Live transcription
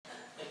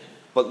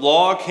But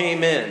law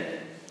came in,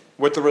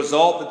 with the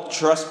result that the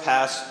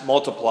trespass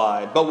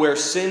multiplied. But where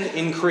sin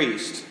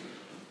increased,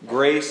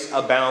 grace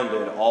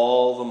abounded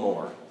all the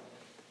more.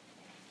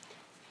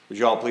 Would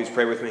you all please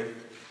pray with me?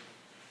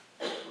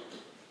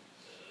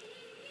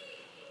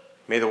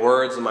 May the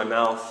words of my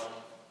mouth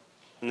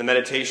and the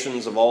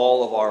meditations of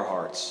all of our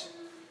hearts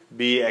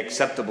be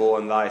acceptable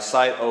in thy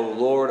sight, O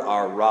Lord,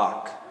 our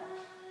rock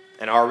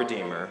and our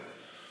Redeemer.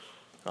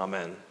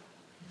 Amen.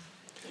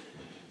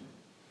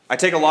 I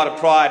take a lot of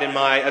pride in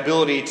my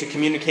ability to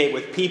communicate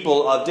with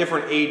people of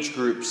different age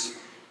groups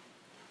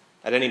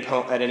at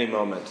any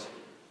moment.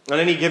 On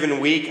any given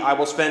week, I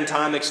will spend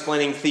time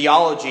explaining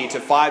theology to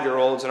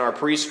 5-year-olds in our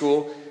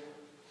preschool.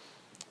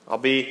 I'll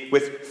be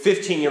with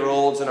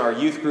 15-year-olds in our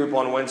youth group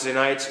on Wednesday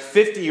nights,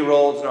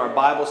 50-year-olds in our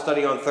Bible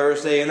study on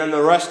Thursday, and then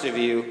the rest of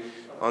you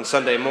on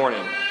Sunday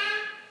morning.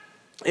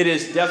 It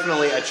is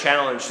definitely a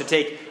challenge to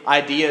take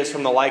ideas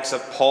from the likes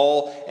of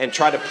Paul and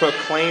try to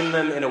proclaim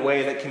them in a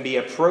way that can be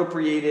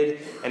appropriated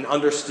and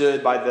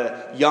understood by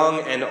the young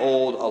and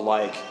old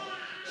alike,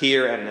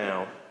 here and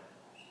now.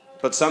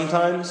 But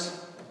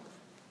sometimes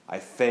I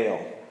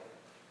fail.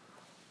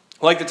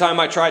 Like the time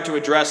I tried to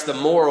address the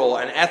moral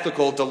and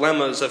ethical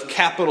dilemmas of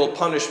capital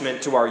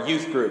punishment to our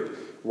youth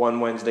group one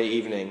Wednesday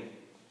evening.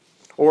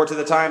 Or to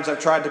the times I've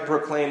tried to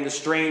proclaim the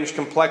strange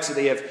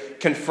complexity of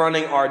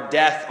confronting our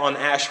death on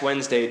Ash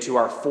Wednesday to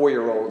our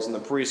 4-year-olds in the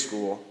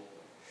preschool.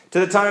 To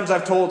the times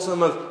I've told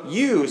some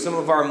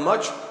of our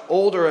much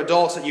older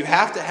adults, that you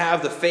have to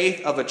have the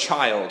faith of a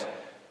child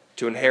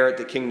to inherit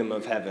the kingdom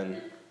of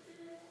heaven.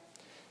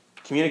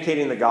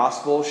 Communicating the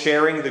gospel,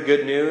 sharing the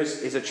good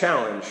news, is a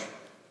challenge.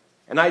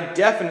 And I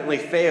definitely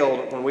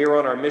failed when we were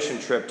on our mission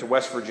trip to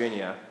West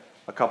Virginia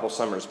a couple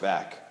summers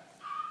back.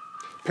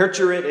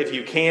 Picture it if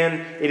you can.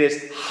 It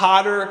is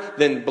hotter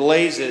than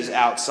blazes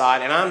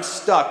outside, and I'm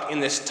stuck in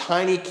this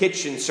tiny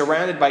kitchen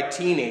surrounded by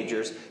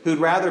teenagers who'd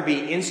rather be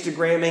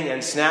Instagramming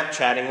and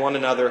Snapchatting one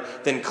another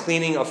than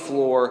cleaning a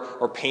floor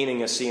or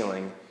painting a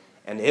ceiling.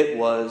 And it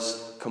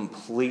was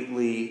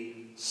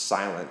completely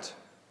silent.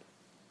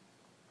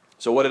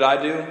 So what did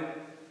I do?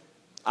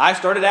 I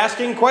started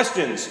asking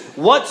questions.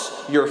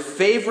 What's your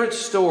favorite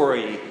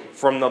story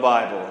from the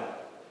Bible?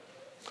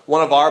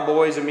 One of our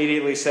boys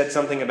immediately said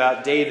something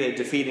about David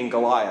defeating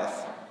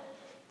Goliath.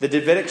 The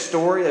Davidic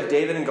story of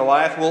David and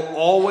Goliath will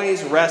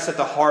always rest at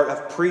the heart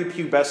of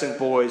prepubescent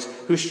boys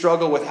who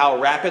struggle with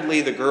how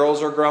rapidly the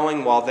girls are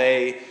growing while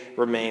they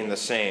remain the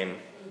same.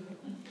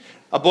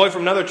 A boy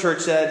from another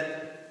church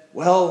said,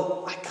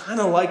 well, I kind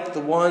of liked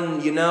the one,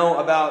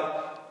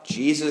 about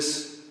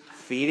Jesus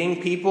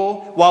feeding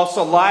people, while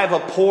saliva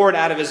poured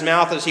out of his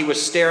mouth as he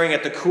was staring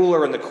at the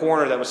cooler in the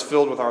corner that was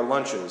filled with our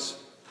lunches.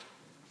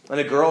 And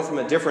a girl from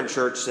a different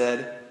church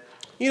said,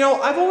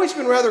 I've always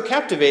been rather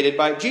captivated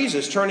by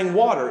Jesus turning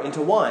water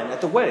into wine at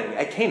the wedding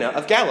at Cana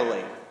of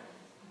Galilee.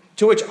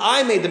 To which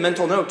I made the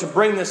mental note to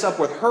bring this up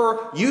with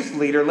her youth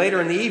leader later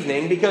in the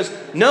evening, because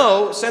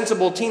no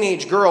sensible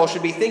teenage girl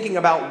should be thinking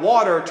about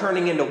water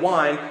turning into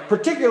wine,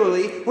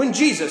 particularly when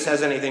Jesus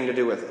has anything to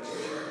do with it.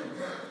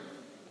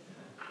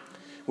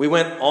 We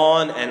went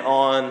on and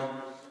on,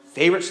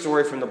 favorite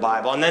story from the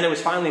Bible, and then it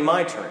was finally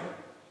my turn.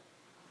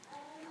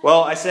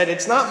 Well, I said,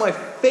 it's not my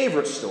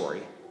favorite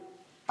story,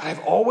 but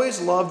I've always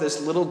loved this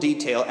little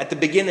detail at the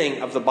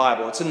beginning of the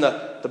Bible. It's in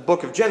the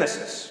book of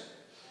Genesis.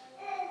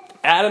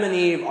 Adam and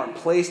Eve are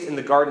placed in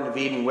the Garden of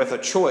Eden with a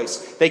choice.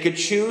 They could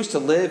choose to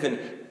live in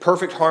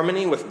perfect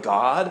harmony with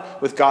God,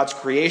 with God's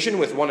creation,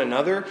 with one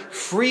another,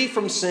 free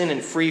from sin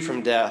and free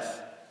from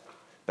death.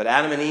 But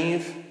Adam and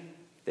Eve,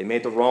 they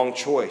made the wrong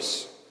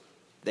choice.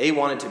 They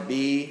wanted to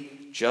be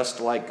just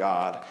like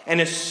God.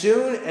 And as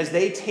soon as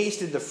they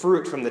tasted the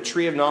fruit from the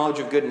tree of knowledge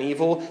of good and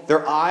evil,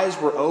 their eyes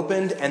were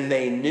opened and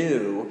they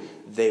knew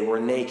they were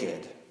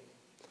naked.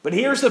 But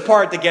here's the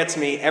part that gets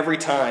me every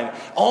time.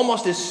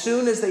 Almost as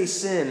soon as they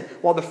sin,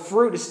 while the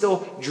fruit is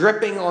still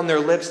dripping on their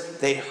lips,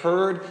 they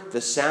heard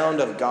the sound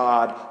of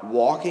God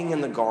walking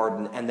in the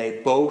garden, and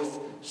they both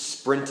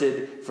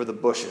sprinted for the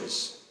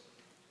bushes.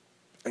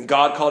 And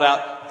God called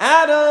out,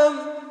 Adam,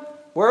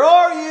 where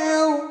are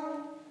you?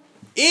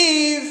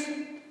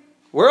 Eve,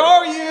 where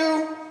are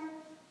you?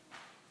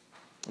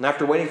 And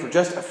after waiting for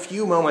just a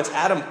few moments,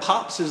 Adam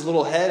pops his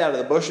little head out of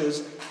the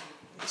bushes.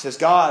 He says,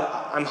 God,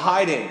 I'm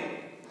hiding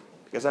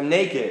because I'm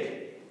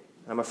naked.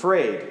 I'm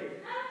afraid.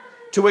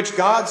 To which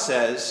God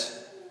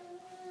says,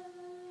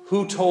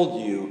 who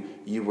told you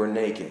you were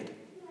naked?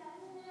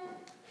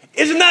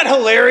 Isn't that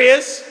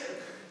hilarious?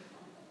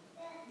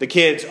 The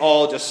kids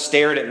all just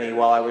stared at me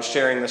while I was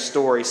sharing the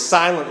story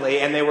silently,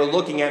 and they were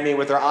looking at me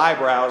with their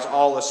eyebrows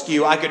all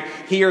askew. I could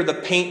hear the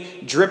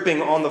paint dripping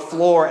on the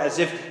floor as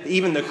if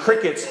even the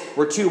crickets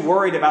were too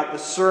worried about the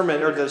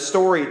sermon or the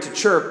story to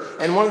chirp.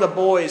 And one of the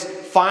boys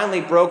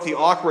finally broke the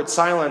awkward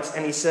silence,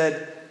 and he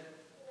said,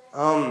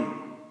 I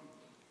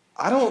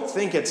don't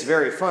think it's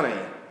very funny.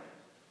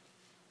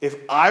 If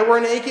I were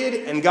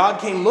naked and God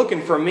came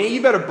looking for me,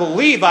 you better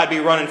believe I'd be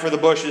running for the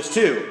bushes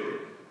too.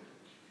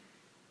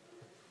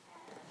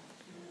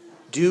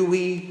 Do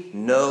we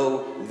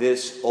know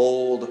this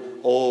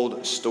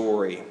old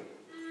story?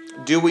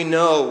 Do we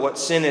know what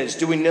sin is?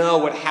 Do we know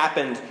what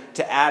happened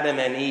to Adam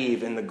and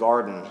Eve in the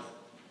garden?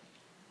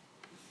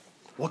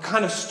 What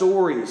kind of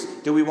stories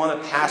do we want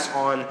to pass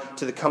on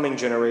to the coming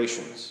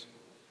generations?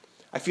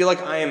 I feel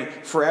like I am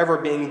forever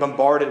being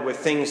bombarded with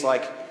things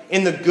like,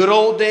 in the good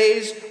old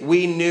days,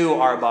 we knew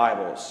our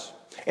Bibles.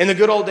 In the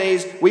good old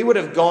days, we would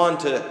have gone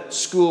to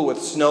school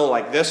with snow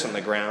like this on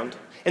the ground.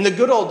 In the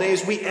good old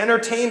days, we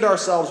entertained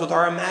ourselves with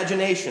our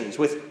imaginations,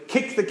 with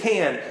kick the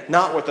can,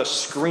 not with a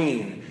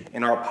screen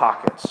in our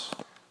pockets.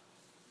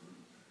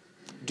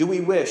 Do we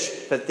wish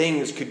that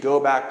things could go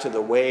back to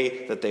the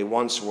way that they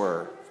once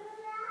were?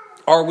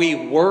 Are we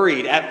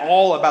worried at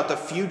all about the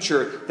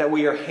future that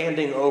we are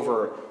handing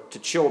over to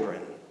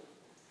children?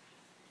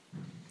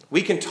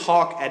 We can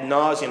talk ad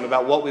nauseum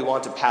about what we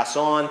want to pass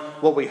on,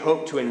 what we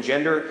hope to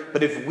engender,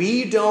 but if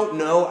we don't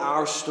know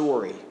our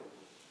story,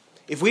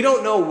 if we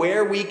don't know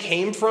where we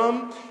came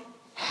from,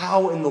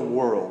 how in the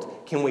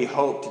world can we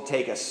hope to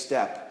take a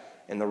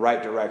step in the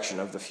right direction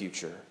of the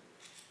future?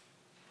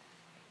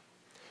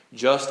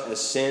 Just as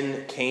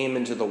sin came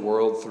into the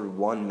world through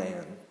one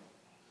man.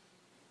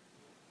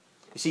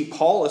 You see,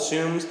 Paul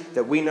assumes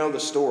that we know the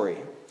story.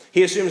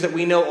 He assumes that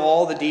we know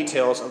all the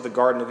details of the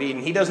Garden of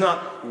Eden. He does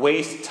not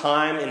waste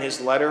time in his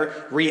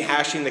letter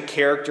rehashing the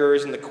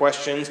characters and the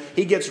questions.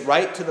 He gets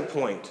right to the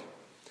point.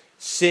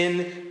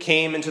 Sin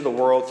came into the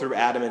world through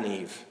Adam and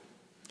Eve.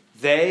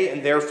 They,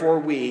 and therefore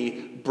we,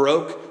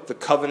 broke the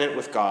covenant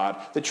with God.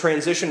 The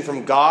transition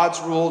from God's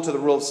rule to the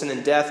rule of sin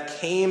and death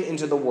came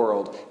into the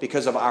world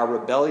because of our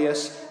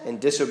rebellious and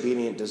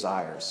disobedient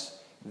desires.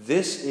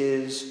 This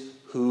is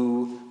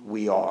who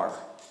we are.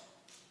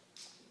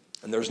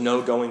 And there's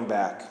no going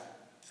back.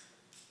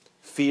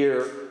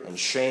 Fear and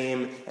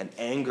shame and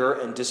anger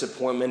and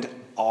disappointment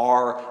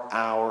are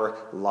our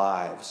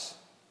lives.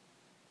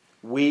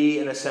 We,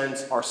 in a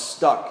sense, are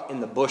stuck in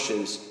the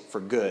bushes for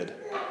good.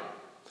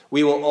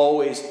 We will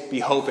always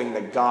be hoping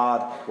that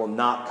God will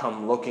not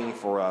come looking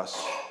for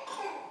us.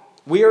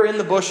 We are in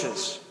the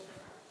bushes.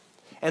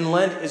 And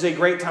Lent is a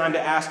great time to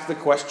ask the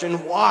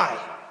question, why?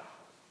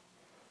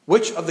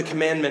 Which of the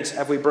commandments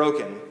have we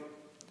broken?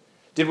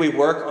 Did we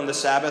work on the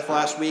Sabbath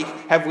last week?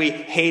 Have we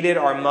hated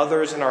our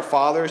mothers and our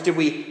fathers? Did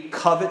we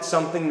covet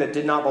something that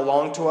did not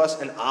belong to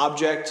us, an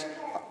object,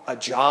 a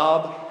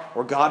job,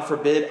 or God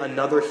forbid,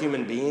 another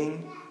human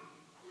being?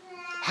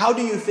 How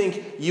do you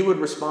think you would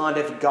respond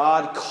if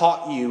God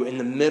caught you in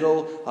the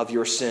middle of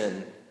your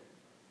sin?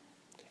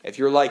 If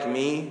you're like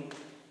me,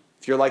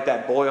 if you're like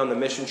that boy on the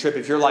mission trip,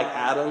 if you're like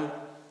Adam,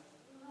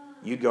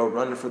 you'd go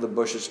running for the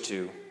bushes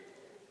too.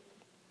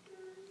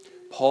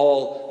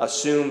 Paul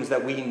assumes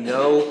that we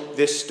know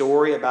this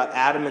story about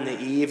Adam and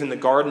Eve in the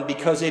garden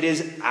because it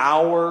is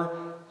our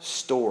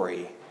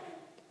story.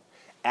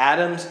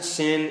 Adam's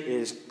sin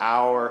is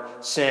our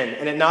sin.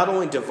 And it not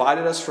only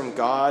divided us from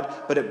God,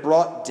 but it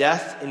brought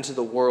death into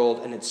the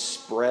world and it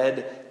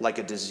spread like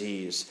a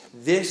disease.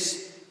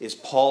 This is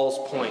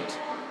Paul's point.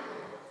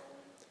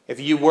 If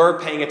you were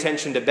paying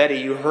attention to Betty,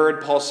 you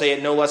heard Paul say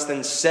it no less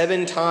than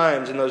 7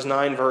 times in those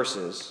 9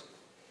 verses.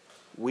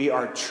 We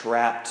are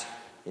trapped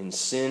in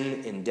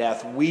sin and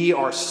death. We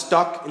are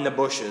stuck in the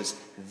bushes.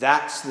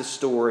 That's the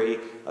story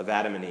of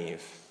Adam and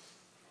Eve.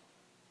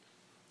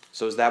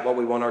 So is that what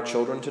we want our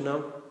children to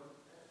know?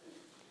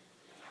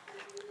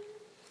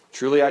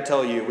 Truly, I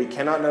tell you, we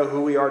cannot know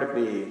who we are to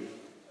be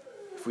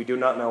if we do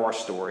not know our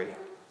story.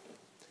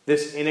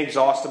 This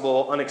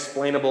inexhaustible,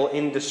 unexplainable,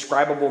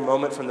 indescribable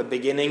moment from the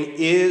beginning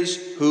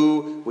is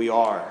who we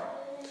are.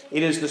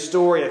 It is the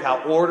story of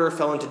how order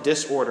fell into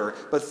disorder,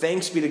 but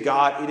thanks be to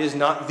God, it is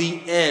not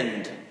the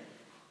end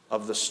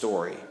of the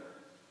story.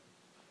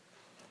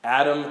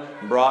 Adam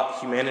brought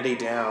humanity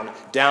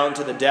down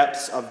to the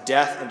depths of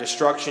death and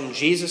destruction.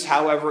 Jesus,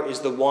 however, is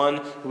the one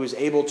who is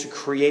able to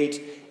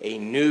create a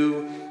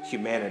new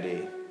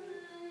humanity.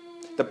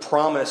 The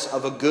promise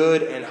of a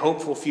good and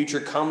hopeful future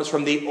comes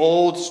from the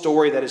old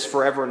story that is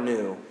forever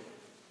new.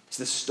 It's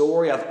the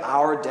story of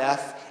our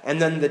death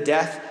and then the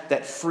death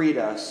that freed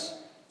us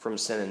from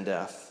sin and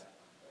death.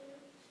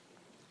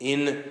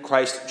 In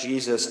Christ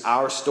Jesus,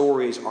 our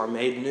stories are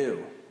made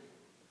new.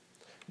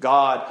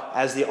 God,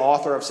 as the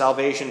author of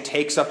salvation,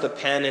 takes up the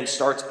pen and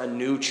starts a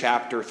new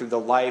chapter through the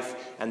life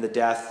and the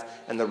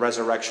death and the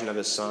resurrection of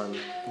his Son.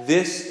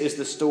 This is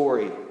the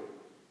story.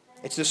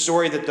 It's the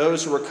story that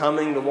those who are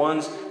coming, the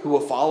ones who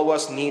will follow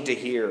us, need to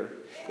hear.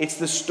 It's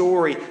the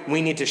story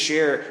we need to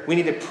share. We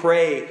need to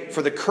pray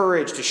for the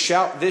courage to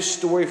shout this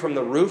story from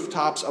the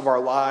rooftops of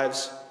our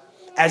lives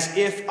as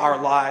if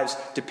our lives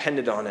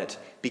depended on it,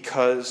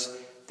 because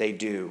they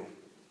do.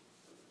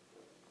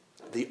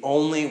 The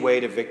only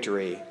way to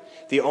victory,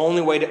 the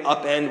only way to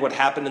upend what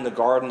happened in the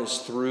garden is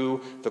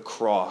through the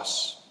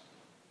cross.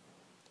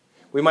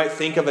 We might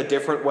think of a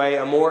different way,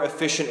 a more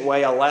efficient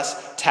way, a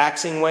less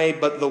taxing way,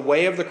 but the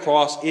way of the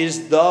cross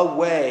is the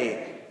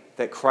way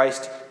that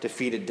Christ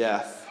defeated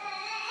death.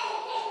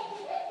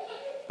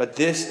 But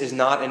this is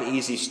not an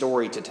easy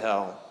story to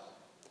tell.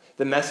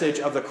 The message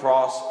of the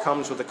cross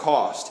comes with a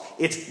cost.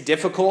 It's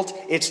difficult,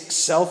 it's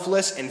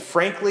selfless, and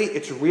frankly,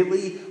 it's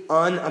really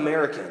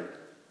un-American.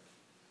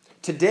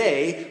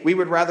 Today, we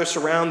would rather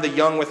surround the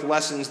young with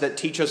lessons that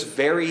teach us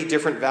very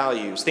different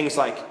values. Things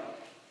like,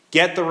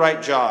 get the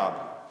right job,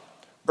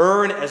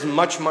 earn as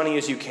much money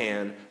as you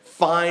can,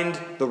 find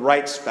the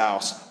right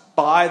spouse,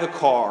 buy the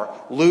car,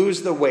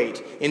 lose the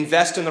weight,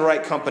 invest in the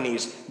right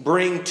companies,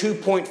 bring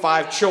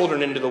 2.5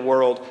 children into the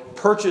world,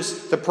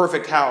 purchase the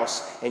perfect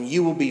house, and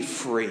you will be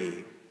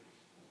free.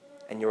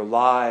 And your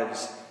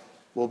lives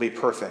will be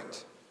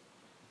perfect.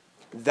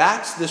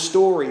 That's the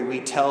story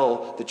we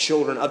tell the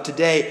children of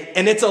today,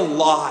 and it's a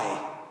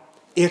lie.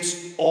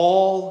 It's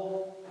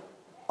all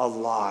a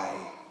lie.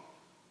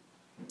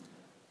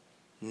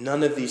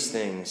 None of these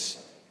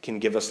things can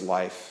give us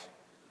life.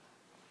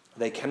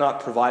 They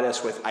cannot provide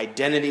us with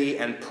identity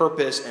and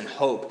purpose and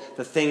hope,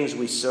 the things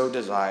we so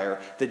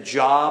desire. The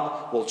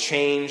job will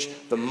change,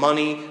 the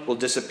money will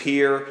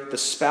disappear, the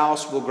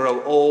spouse will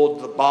grow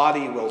old, the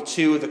body will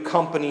too, the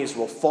companies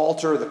will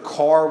falter, the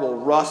car will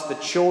rust, the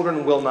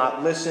children will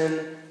not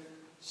listen.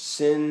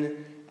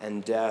 Sin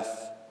and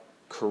death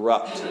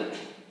corrupt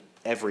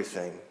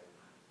everything.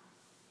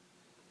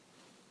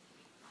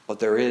 But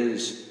there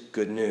is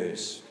good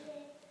news.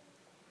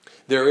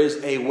 There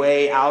is a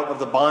way out of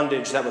the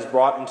bondage that was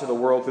brought into the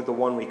world through the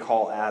one we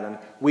call Adam.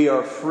 We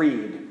are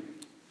freed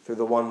through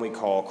the one we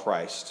call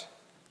Christ.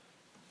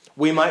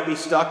 We might be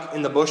stuck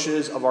in the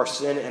bushes of our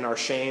sin and our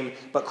shame,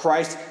 but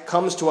Christ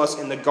comes to us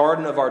in the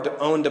garden of our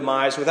own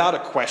demise without a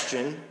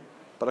question,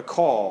 but a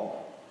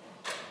call.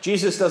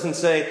 Jesus doesn't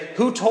say,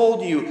 "Who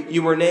told you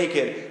you were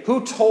naked?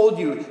 Who told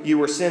you you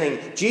were sinning?"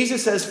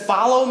 Jesus says,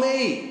 "Follow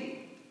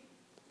me.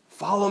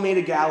 Follow me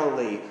to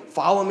Galilee.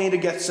 Follow me to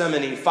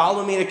Gethsemane.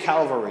 Follow me to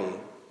Calvary."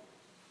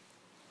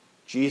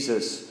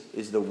 Jesus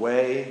is the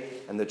way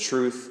and the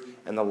truth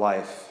and the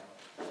life.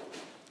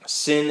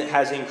 Sin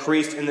has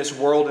increased in this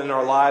world and in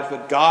our lives,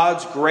 but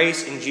God's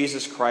grace in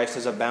Jesus Christ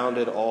has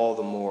abounded all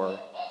the more.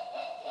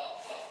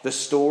 The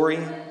story,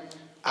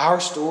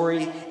 our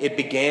story, it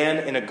began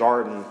in a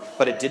garden,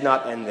 but it did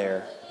not end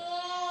there.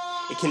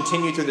 It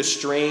continued through the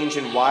strange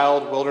and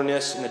wild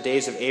wilderness in the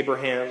days of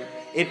Abraham.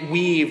 It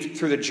weaved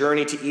through the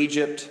journey to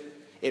Egypt.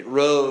 It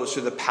rose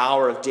through the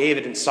power of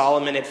David and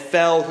Solomon. It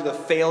fell through the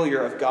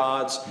failure of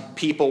God's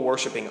people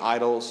worshiping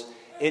idols.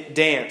 It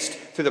danced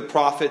through the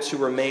prophets who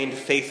remained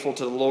faithful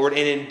to the Lord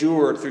and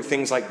endured through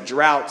things like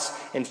droughts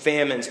and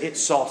famines. It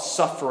saw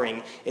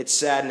suffering, its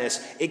sadness.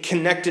 It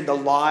connected the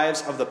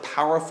lives of the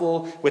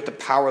powerful with the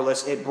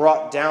powerless. It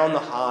brought down the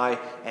high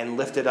and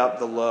lifted up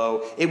the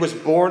low. It was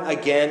born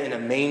again in a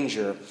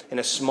manger in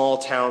a small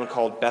town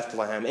called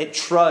Bethlehem. It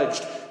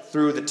trudged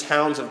through the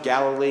towns of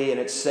Galilee, and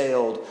it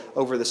sailed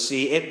over the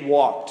sea. It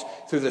walked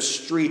through the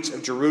streets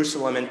of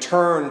Jerusalem and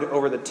turned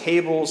over the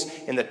tables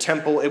in the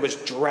temple. It was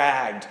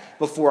dragged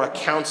before a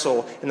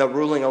council in the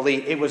ruling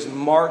elite. It was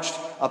marched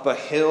up a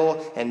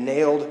hill and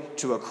nailed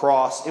to a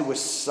cross. It was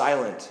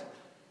silent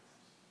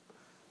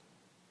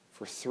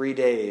for 3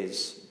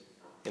 days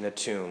in a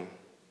tomb.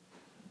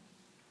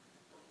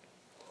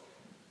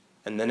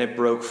 And then it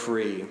broke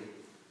free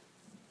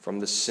from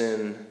the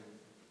sin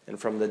and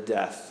from the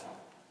death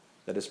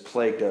that has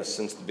plagued us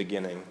since the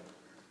beginning.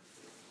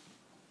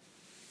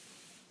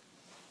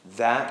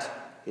 That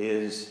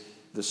is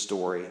the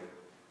story.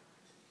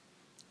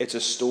 It's a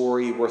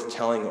story worth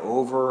telling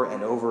over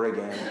and over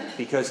again,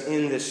 because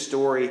in this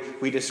story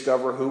we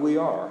discover who we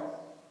are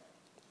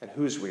and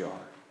whose we are.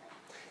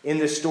 In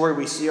this story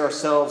we see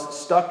ourselves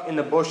stuck in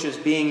the bushes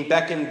being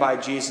beckoned by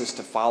Jesus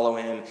to follow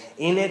him.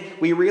 In it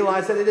we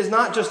realize that it is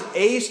not just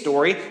a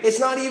story, it's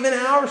not even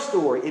our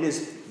story, it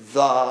is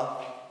the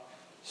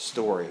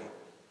story.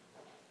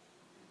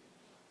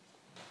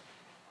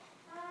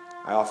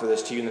 I offer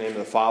this to you in the name of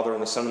the Father,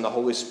 and the Son, and the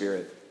Holy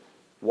Spirit,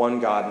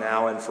 one God,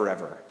 now and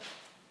forever.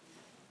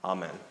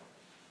 Amen.